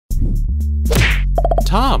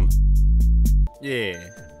Tom. Yeah.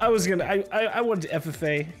 I wanted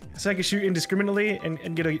FFA so I could shoot indiscriminately and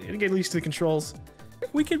get used to the controls.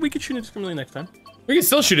 We could shoot indiscriminately next time. We can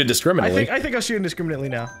still shoot indiscriminately. I think I'll shoot indiscriminately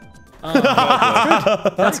now.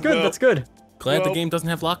 That's good. That's good. Glad the game doesn't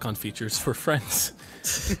have lock-on features for friends.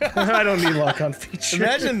 I don't need lock-on features.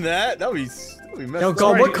 Imagine that. That'd be messed Now, up.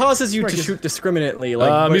 Gal, what causes you to shoot discriminately?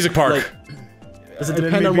 Music Park. Like, does it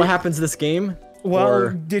depend on what happens this game? Well,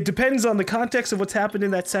 or... it depends on the context of what's happened in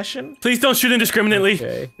that session. Please don't shoot indiscriminately.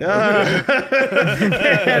 Okay. And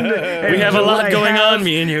We have a lot going on,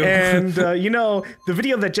 me and you. And, you know, the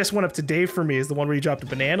video that just went up to Dave for me is the one where you dropped a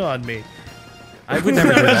banana on me. I would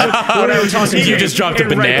never do that. When I was talking to You just dropped a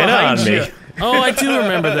banana on me. Oh, I do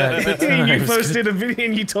remember that. Good You times. posted a video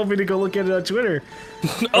and you told me to go look at it on Twitter.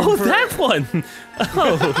 Oh, that one.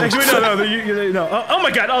 Oh. Actually, no. Oh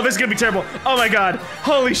my god. Oh, this is gonna be terrible. Oh my god.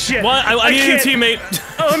 Holy shit. What? I need a can't- teammate.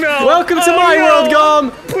 Oh no. Welcome to my world,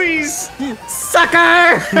 Gum! Please.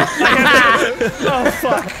 Sucker! Oh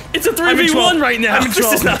fuck. It's a 3v1 right now. I'm in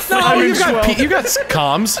This is 12. not fun. I'm in you got 12. you got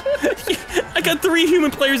comms. I got 3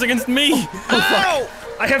 human players against me.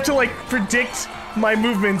 I have to like predict my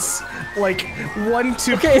movements like 1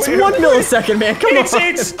 to. Okay, it's 1 millisecond, man. Come on.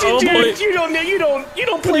 It's Oh, dude, boy. you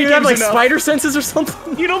don't play You games have like enough. spider senses or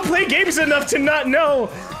something? You don't play games enough to not know.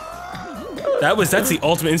 That's the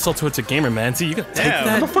ultimate insult to a gamer, man. See, you gotta take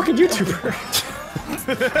I'm a that. fucking YouTuber.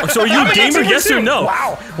 So are you a gamer? Yes or no?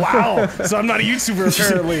 Wow. So I'm not a YouTuber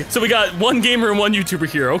apparently. So we got 1 gamer and 1 YouTuber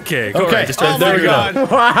here. Okay. All right, just Oh there my we go.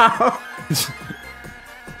 god. Wow.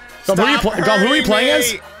 Gum, who are you playing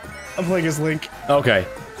as? I'm playing as Link. Okay.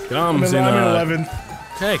 I'm I'm in 11th.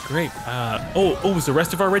 Okay, great. Is the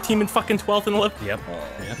rest of our red team in fucking 12th and 11th?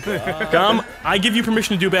 Yep. Gum, I give you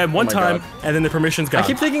permission to do bad one my time, God. and then the permission's gone. I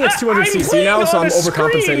keep thinking it's 200cc playing now, so on I'm a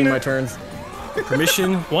overcompensating screen. my turns.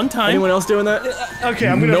 Permission one time. Anyone else doing that? Okay,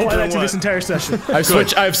 I'm gonna Nope. apply that to this entire session. I've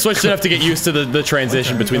switched enough to get used to the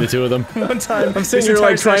transition between the two of them. One time. I'm sitting this here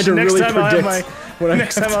like entire trying to session. Next really time I'll have predict my- what I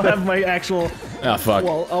Next time I'll have my actual. Ah, fuck.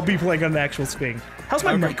 Well, I'll be playing on the actual Sping. How's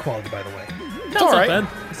my mic quality, by the way? It's all right. Bad.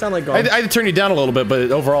 You sound like I Gum. had to turn you down a little bit, but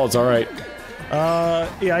overall it's all right.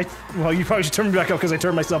 Yeah. Well, you probably should turn me back up because I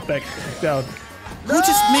turned myself back down. Who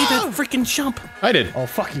just made that freaking jump? I did. Oh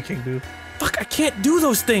fuck you, King Boo. Fuck, I can't do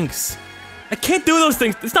those things. I can't do those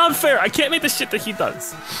things. It's not fair. I can't make the shit that he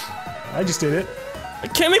does. I just did it. I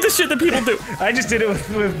can't make the shit that people do. I just did it with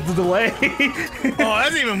the delay. Oh,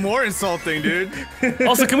 that's even more insulting, dude.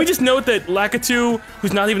 Also, can we just note that Lakitu,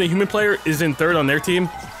 who's not even a human player, is in 3rd on their team?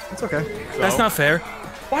 It's okay. That's not fair.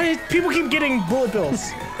 Why do people keep getting bullet bills?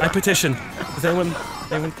 I petition. Does anyone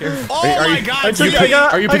care? Oh Are my you- god, are dude. Are you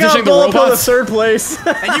I got petitioning a the bullet bill to robots? 3rd place.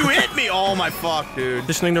 And you hit me. Oh my fuck, dude.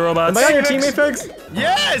 Petitioning the robots. Am I on your teammate, Fex?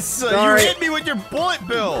 Yes! You Sorry. hit me with your bullet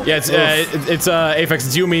bill. Yeah, it's Aphex,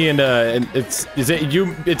 it's you, me, and it's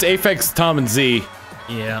Aphex, Tom, and Z.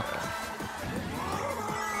 Yeah.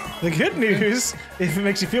 The good news, if it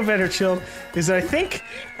makes you feel better, Chill, is that I think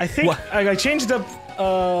What? I changed up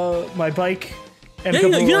my bike. And a Yeah,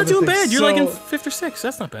 couple you're not other doing things. bad. You're like in So, 5th or 6th.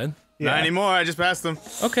 That's not bad. Not anymore. I just passed them.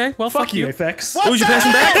 Okay, well, Fuck you, FX. Oh, you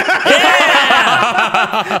passing back? Yeah!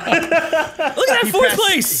 Look at that 4th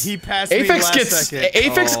place! He passed me Aphex last gets second.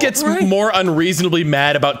 Aphex gets Right. more unreasonably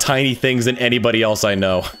mad about tiny things than anybody else I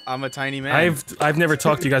know. I'm a tiny man. I've never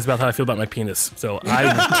talked to you guys about how I feel about my penis, so I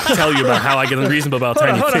will tell you about how I get unreasonable about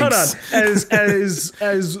tiny Hold on. things.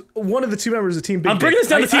 As one of the 2 members of Team Big I'm bringing Dick, this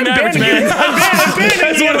down to team I'm average, banning man. you. I'm banning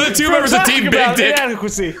As you one of the 2 from members of talking Team Big about Dick.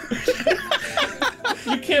 inadequacy.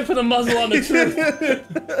 You can't put a muzzle on the truth.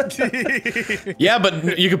 Yeah,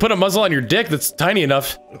 but you can put a muzzle on your dick that's tiny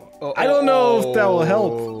enough. I don't know if that will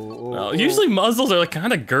help. No, usually muzzles are like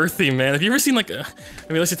kind of girthy, man. Have you ever seen like a? I mean,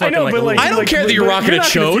 unless you're I talking know, like. but a like, I don't care that you're rocking a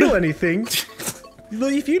not gonna chode. feel anything.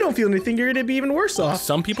 If you don't feel anything, you're gonna be even worse off.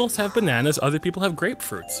 Some people have bananas, other people have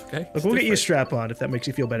grapefruits. Okay. Look, we'll get you a strap on if that makes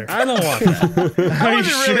you feel better. I don't want that. I you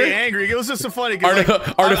wasn't sure? really angry. It was just so funny. 'Cause, like,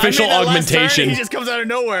 Artificial I made that last turn, augmentation. He just comes out of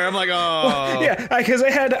nowhere. I'm like, oh. Yeah, because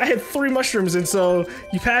I had 3 mushrooms, and so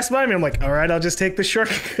you passed by me. I'm like, all right, I'll just take the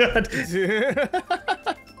shortcut.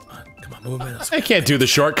 Come on, move my I can't do the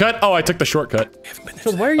shortcut. Oh, I took the shortcut.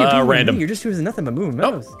 So why are you doing random. me? You're just using nothing but moving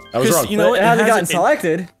mouse. I was wrong. You know But what? it hasn't gotten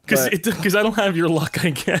selected. Because I don't have your luck, I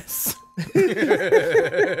guess.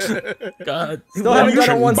 God. Still haven't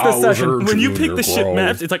done it once this session. When you pick the shit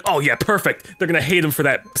maps, it's like, oh yeah, perfect. They're gonna hate him for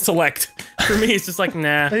that select. For me, it's just like,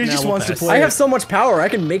 nah. He just we'll wants to pass. play. I have so much power, I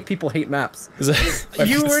can make people hate maps. You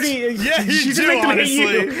already. Yeah, you just do, make them honestly.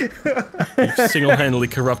 hate you. You single-handedly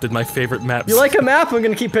corrupted my favorite maps. You like a map? I'm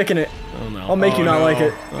gonna keep picking it. Oh no. I'll make you not like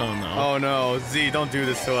it. Oh no. Oh no, Z, don't do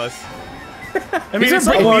this to us. I mean, it's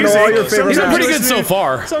are like all your music. favorite He's been maps. pretty good so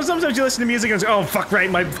far. So sometimes you listen to music and it's oh fuck right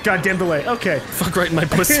in my goddamn delay. Okay. Fuck right in my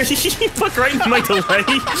pussy. Fuck right in my delay.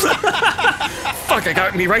 Fuck, I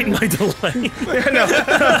got me right in my delay. No,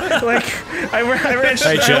 like I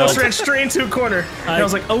almost ran straight into a corner. And I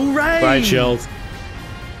was like, oh right. Bye, chilled.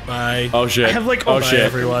 Bye. Oh shit. I have like oh shit.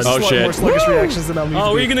 everyone. Oh more shit. sluggish reactions than I'll need. Oh,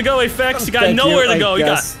 where are you gonna go, Aphex? You got Thank nowhere you, to go. I You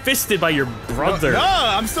got guess. fisted by your brother. No,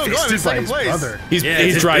 I'm still going. I'm in second place. He's Yeah,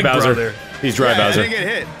 it's his dry big Bowser. brother. He's dry Yeah, I Bowser. didn't get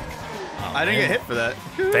hit. I didn't get hit for that.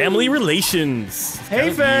 Family relations. Hey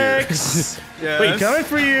Fex. Yes. Wait, coming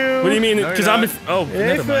for you. What do you mean? No, Because you're I'm. not. Oh, Hey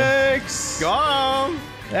never mind. Fex. Go on.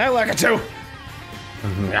 I like it too.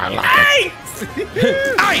 Hey!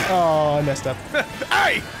 Oh, I messed up.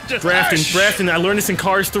 Hey! Just Drafting. I learned this in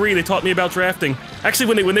Cars 3. They taught me about drafting.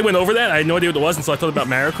 Actually, when they went over that, I had no idea what it was, and so I thought about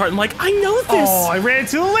Mario Kart. I'm like, I know this. Oh, I ran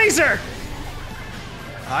into a laser.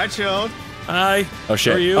 I chilled. Hi. Oh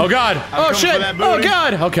shit. How are you? Oh god. Oh coming shit. for that Oh booty.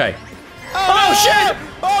 god. Okay. Oh, shit!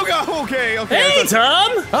 Oh god. Okay. Hey,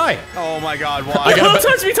 Tom. Hi. Oh my god. Why? Don't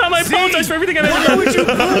touch me, Tom. I apologize for everything I've ever Why done. would you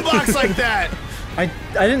boombox like that? I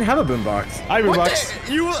didn't have a boombox. I What box.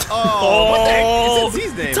 the? You? Oh. What the heck? It's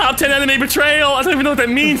Z's name. Top 10 anime betrayal. I don't even know what that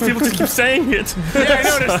means. People just keep saying it. Yeah, I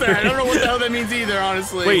noticed that. I don't know what the hell that means either,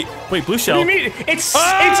 honestly. Wait, blue shell. What do you mean? It's Blue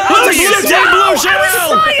obvious.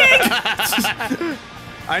 shell.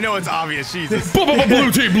 I know it's obvious. Jesus.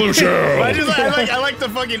 Blue team, blue shell. I like the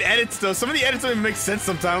fucking edits though. Some of the edits don't even make sense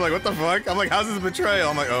sometimes. Like, what the fuck? I'm like, how's this a betrayal?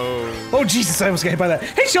 I'm like, oh. Oh Jesus! I almost got hit by that.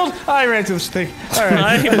 Hey, Shield! I ran into this thing. All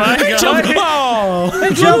right. My God. Oh.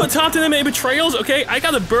 Blue top 10 anime betrayals. Okay, I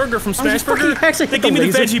got a burger from Smash just fucking Burger. actually They hit gave the me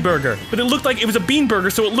the laser. veggie burger, but it looked like it was a bean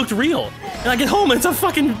burger, so it looked real. And I get home and it's a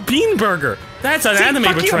fucking bean burger. That's an anime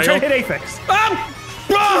Fuck you! I'm betrayal. trying to hit Aphex.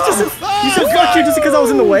 You said fuck you just because I was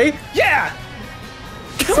in the way? Yeah.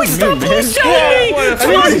 Can we stop man. blue shelling? What a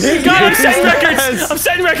Come on, fucking- God, I'm setting records. I'm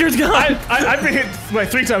setting records, God. I've been hit like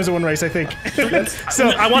 3 times in one race, I think. So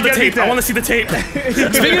I want the you gotta tape. beat I that. want to see the tape.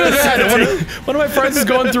 Speaking of that, one of my friends is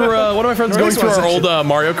going through our old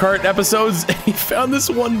Mario Kart episodes, and he found this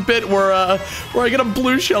one bit where I get a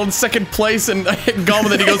blue shell in second place, and I hit Gum,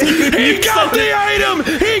 and then he goes, "He got the item!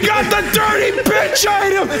 He got the dirty bitch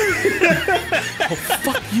item!"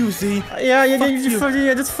 Fuck you, Z.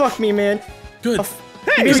 Yeah, just fuck me, man. Good.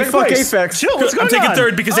 Hey, Maybe second fuck place. Aphex. Chill, what's I'm going taking on?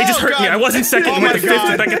 third because they just Oh, hurt me. God. I wasn't second. Oh I went my to fifth God.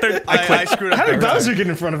 and back at third. I I quit. screwed up. How did big time. Bowser get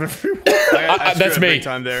in front of everyone? I That's screwed up me. Big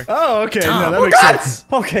time there. Oh, okay. No, that Oh, makes God! sense.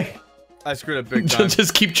 Okay. I screwed up big time.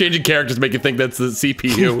 Just keep changing characters, make you think that's the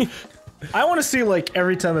CPU. I want to see like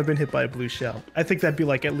every time I've been hit by a blue shell. I think that'd be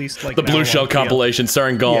like at least like The blue shell compilation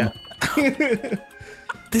starring Gum. Yeah.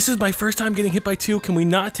 This is my first time getting hit by 2. Can we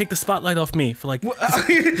not take the spotlight off me for like? No, me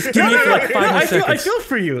for like 5 more I seconds. feel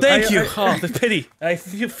for you. Thank you. I- Oh, the pity. It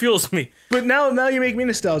fuels me. but now you make me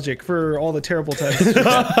nostalgic for all the terrible times.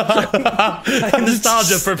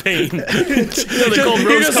 Nostalgia for pain. You know, they call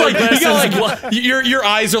You're just rose-colored like, you glasses. got like your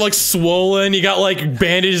eyes are like swollen. You got like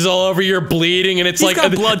bandages all over. You're bleeding, and it's He's like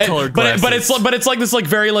got blood-colored but glasses. it's like this like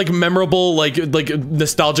very like memorable like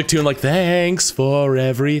nostalgic tune. Like thanks for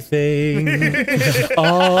everything,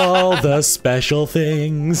 all the special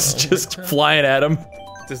things, just flying at him.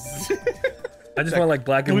 I just want like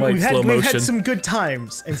black and We've white slow had motion. some good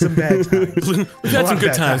times and some bad times. We've had some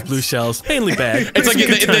good bad times, times. blue shells. Mainly bad. It's like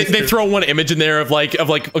they throw one image in there of like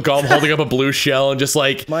a Gum holding up a blue shell and just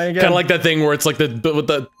like Mine kind again. of like that thing where it's like with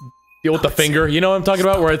the finger. You know what I'm talking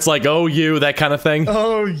about? Where it's like oh you that kind of thing.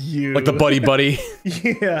 Oh, you. Like the buddy.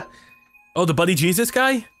 Yeah. Oh, the Buddy Jesus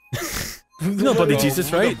guy? You know Buddy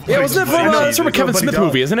Jesus, right? Yeah, wasn't that from that's from a Kevin Buddy Smith Dog.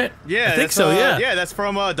 movie, isn't it? Yeah, think that's, so, yeah. Yeah, that's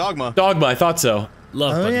from Dogma. Dogma, I thought so.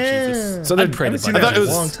 Love Buddy Jesus. So I'd pray to I've seen Buddy that thought in it a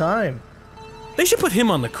was- long time. They should put him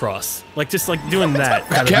on the cross. Like, just like doing that.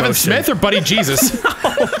 kind of Kevin motion. Smith or Buddy Jesus?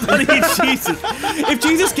 Buddy Jesus. If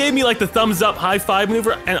Jesus gave me like the thumbs up high five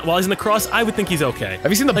maneuver and while he's in the cross, I would think he's okay. Have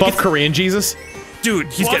you seen the Like, buff if- Korean Jesus? Dude,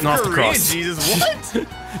 he's getting off the Korean cross. Jesus, what?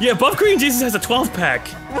 Yeah, Buff Korean Jesus has a 12-pack.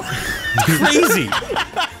 Crazy.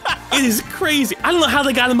 It is crazy. I don't know how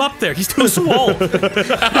they got him up there. He's too swole. They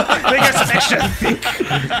got some extra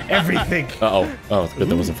everything. Oh, good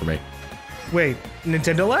that wasn't for me. Wait,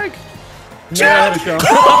 Nintendo lag? There we go.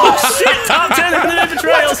 Oh shit! Top 10 internet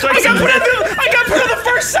betrayal strikes again. I got put on the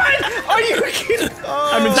first side! Are you kidding?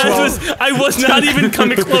 I was not even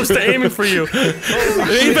coming close to aiming for you.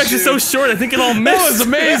 The apex is so short, I think it all That missed. was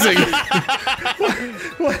amazing.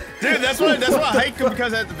 Dude, that's what height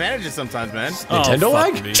becomes at advantages sometimes, man. Nintendo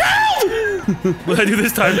fuck lag? me. What did I do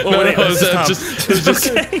this time? Oh, No, wait, no, this is Tom. it's just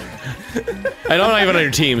Okay. I know I'm not even on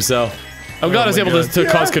your team, so I'm glad I was my able God. to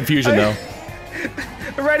cause confusion though.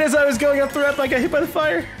 Right as I was going up the ramp, I got hit by the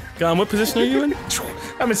fire. Gone, what position are you in?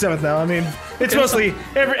 I'm in 7th now. I mean, it's mostly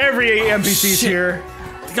every NPC's shit. here.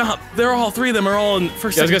 God, they're all 3 of them are all in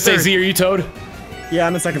first. I was gonna say, Z, are you Toad? Yeah,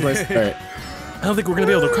 I'm in 2nd place. All right. I don't think we're gonna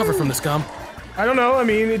be able to recover from this, Gum. I don't know. I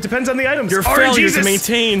mean, it depends on the items. Your failure to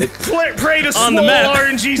maintain Pray to on the swole map.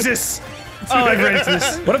 RNGesus. Oh, I've ran into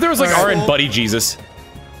this. What if there was like RN Buddy Jesus?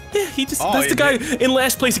 Yeah, he just. Oh, that's the yeah. guy in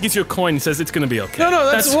last place. He gives you a coin and says it's gonna be okay.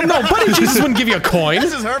 No, that's well, no. Buddy Jesus wouldn't give you a coin.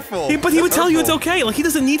 This is hurtful. But he would tell you it's okay. Like he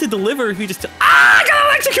doesn't need to deliver. If he just I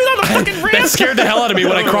gotta execute on the fucking ramp. That scared the hell out of me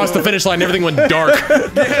when I crossed the finish line. and Everything went dark.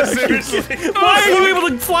 Yeah, seriously. Why are you able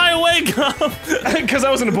to fly away, Gum? Because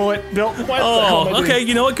I was in a bullet, Bill. What the hell am I Oh, doing? okay.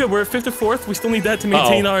 You know what? Good. We're at 5th or 4th. We still need that to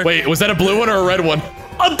maintain our. Wait, was that a blue one or a red one?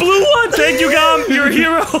 A blue one. Thank you, Gum. You're a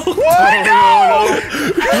hero. What? No!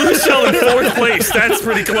 Blue shell in 4th place. That's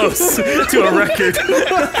pretty close to a record.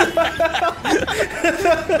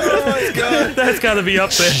 Oh my god. That's got to be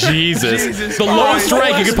up there. Jesus. The lowest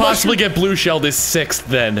rank you could possibly get blue shelled is 6th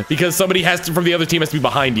then, because somebody has to from the other team has to be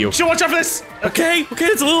behind you. So watch out for this. Okay,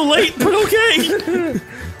 it's a little late, but okay.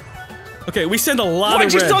 Okay, we send a lot Why'd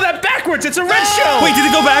of you red. throw that backwards? It's a red shell. Wait, did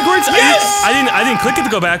it go backwards? Yes! I didn't click it to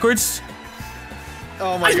go backwards.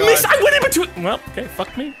 Oh my I god. missed. I went in between. Well, okay,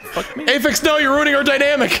 fuck me. Aphex, no, you're ruining our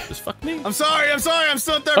dynamic. Just fuck me. I'm sorry. I'm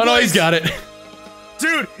still in 3rd Oh place. no, he's got it.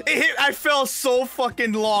 Dude, it hit. I fell so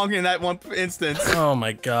fucking long in that one instance. Oh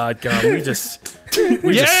my god, Gum. We just shit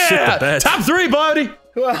the bed. Top 3, buddy.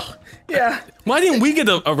 Well, yeah. Why didn't we get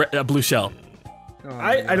a blue shell?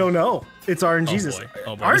 I don't know. It's RNGesus. boy.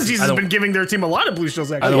 Oh, boy. RNGesus I has don't- been giving their team a lot of blue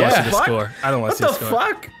shells. Actually. I don't want to see Yeah. the Fuck? score. I don't want What to see the the score.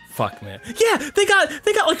 fuck? Fuck, man. Yeah, they got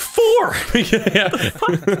like 4, Yeah.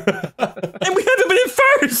 and we haven't been in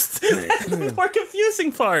first. That's the more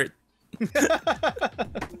confusing part.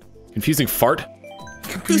 Confusing fart.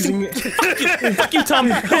 Fuck you, Tom.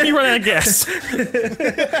 Help me run out of gas.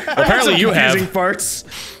 Apparently you have. Confusing farts.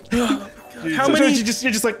 How many- many? You're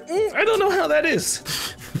just like, I don't know how that is.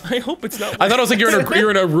 I hope it's not. I thought it was like you're in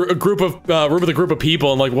a group of room with a group of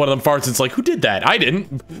people and like one of them farts. It's like, who did that? I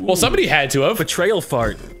didn't. Well, somebody had to have. Betrayal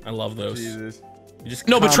fart. I love those. Jesus. You just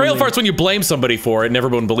No, betrayal commonly- farts when you blame somebody for it and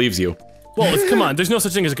everyone believes you. Well, come on. There's no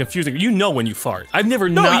such thing as a confusing. You know when you fart. I've never.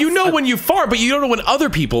 No, you know when you fart, but you don't know when other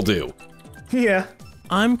people do. Yeah.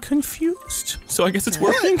 I'm confused. So I guess it's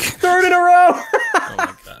working. 3rd in a row! Oh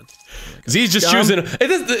my god. Z's just choosing. Z We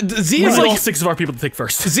is need all like 6 of our people to take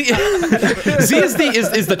first. Z. Z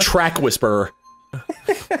is the track whisperer.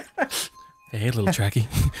 Hey, little Tracky.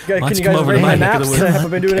 Can Let's you come guys over rate to my my neck of maps? the woods. Have I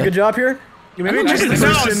been doing a good job here? Maybe just the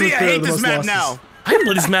No, person see, with I hate the this most map losses. now. I haven't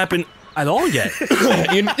played this map in at all yet.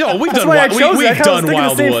 No, we've done That's why I chose it. we've I kinda was done thinking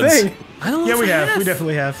the same Wildwoods. thing. I don't know. Yeah, if we I have. We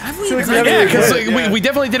definitely have. So it's never Yeah, really good. Because we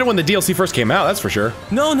definitely did it when the DLC first came out. That's for sure.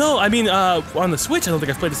 No. I mean, on the Switch. I don't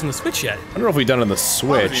think I've played this on the Switch yet. I don't know if we've done it on the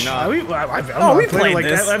Switch. Probably not. I've played like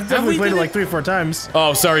this. I've definitely we played did it it? like 3 or 4 times.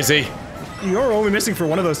 Oh, sorry, Z. You're only missing for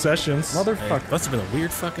one of those sessions. Motherfucker. Must have been a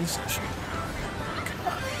weird fucking session.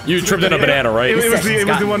 You tripped in a banana, right? It was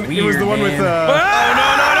the one. It was the one with. No.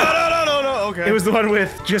 Okay. It was the one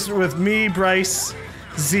with me, Bryce,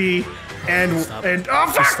 Z, and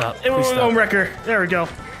oh fuck! stop. It was Please stop. Wrecker. There we go.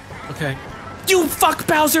 Okay. You fuck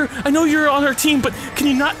Bowser! I know you're on our team, but can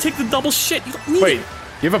you not take the double shit? You don't need Wait, it.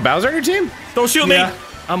 you have a Bowser on your team? Don't shoot Yeah. me!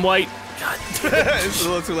 I'm white. God. It's a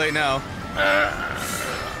little too late now.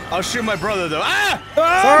 I'll shoot my brother though. Ah!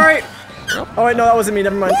 Sorry! Oh wait, no, that wasn't me.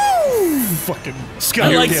 Never mind. Fucking I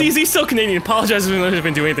scum. like CZ's still Canadian. Apologize if I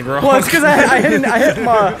didn't do anything wrong. Well, it's because I hit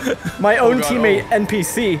my own God, teammate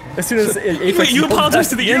NPC as soon as Aphex. Wait, you yelled apologize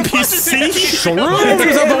to that. the NPC?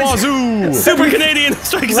 Shrooms out the wazoo! Super Canadian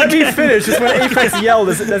strikes Let me again. finish. Just when Aphex yelled,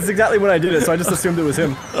 that's exactly when I did it. So I just assumed it was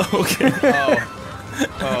him. Okay. Oh.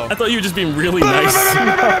 I thought you were just being really nice.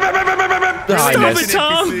 Stop Nice. it,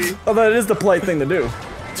 Tom! NPC. Although it is the polite thing to do.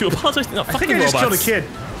 To apologize. No, I fucking think I just robots. killed a kid.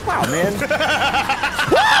 Wow, man.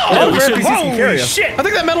 Oh, we Other should- NPCs can carry us. Shit! I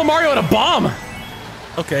think that Metal Mario had a bomb.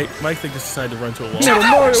 Okay, Mike think just decided to run to a wall. No,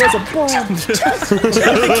 more, it was a bomb. I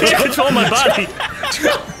can't control my body.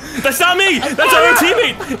 That's not me. That's our own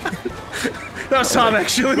teammate. That was Tom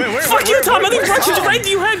actually. Fuck you, Tom. How many directions right do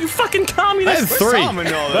you have? You fucking communist. I had Where's 3. Tom in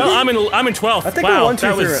all this? Well, I'm in 12th. I think wow, we're 1, 2,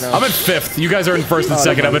 that 3 was, right now. I'm in 5th. You guys are in 1st and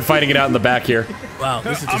 2nd. I've been fighting it out in the back here. Wow,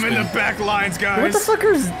 this is just I'm in been- the back lines, What guys. the fuck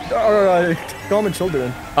are Golem and Chill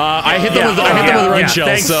doing? I hit them with red shell,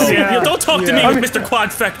 Thanks. so Yeah, don't talk to me, Yeah. Mr.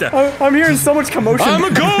 Quadfecta. I'm hearing so much commotion. I'm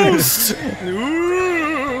a ghost.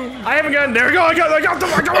 I haven't gotten. There we go. I got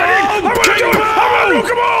them. I got it. I'm a nuke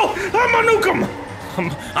 'em all. I'm a nuke 'em.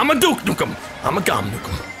 I'm a Duke Nukem. I'm a Gom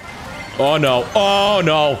Nukem. Oh no! Oh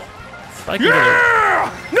no! Yeah!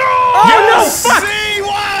 No! Oh, no! Fuck! See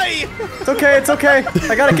why? It's okay, it's okay.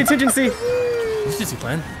 I got a contingency. What's this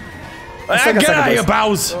plan? Get out of here,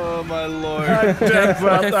 Bows. Oh my lord.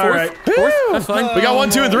 Okay, all right. Fourth. That's fine. We got 1,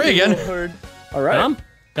 2, and 3 again. All right.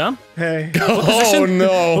 Come. Hey. Oh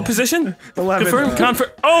no. What position? 11. Confirm.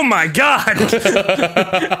 Oh my god!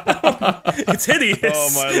 It's hideous. Oh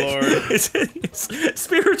my lord. It's hideous.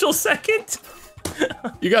 Spiritual second.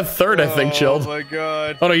 You got 3rd, I think, Chilled. Oh my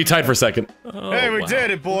god. Oh no, you tied for 2nd. Oh, Hey, we wow.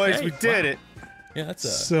 did it, boys. Okay, We did it. Yeah, that's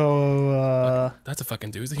So, that's a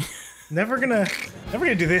fucking doozy. never gonna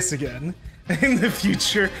do this again in the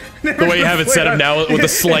future. The way you have it set up now with a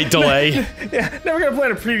slight delay. Yeah, never gonna play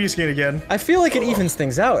on a previous game again. I feel like it evens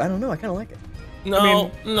things out. I don't know. I kind of like it.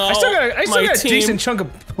 No, no. I still got my a team, decent chunk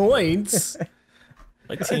of points.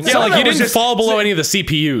 My team. Yeah, Some like of you it was didn't just- fall below any of the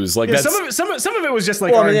CPUs. Like Yeah, that's some of it was just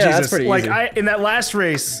like, Well, I mean, oh, yeah, that's Jesus. pretty Like easy. in that last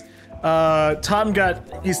race, Tom got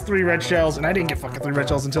his 3 red shells, and I didn't get fucking 3 red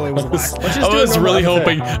shells until he was last. I was really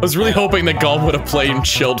hoping that Golem would have played and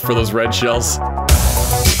Chilled for those red shells.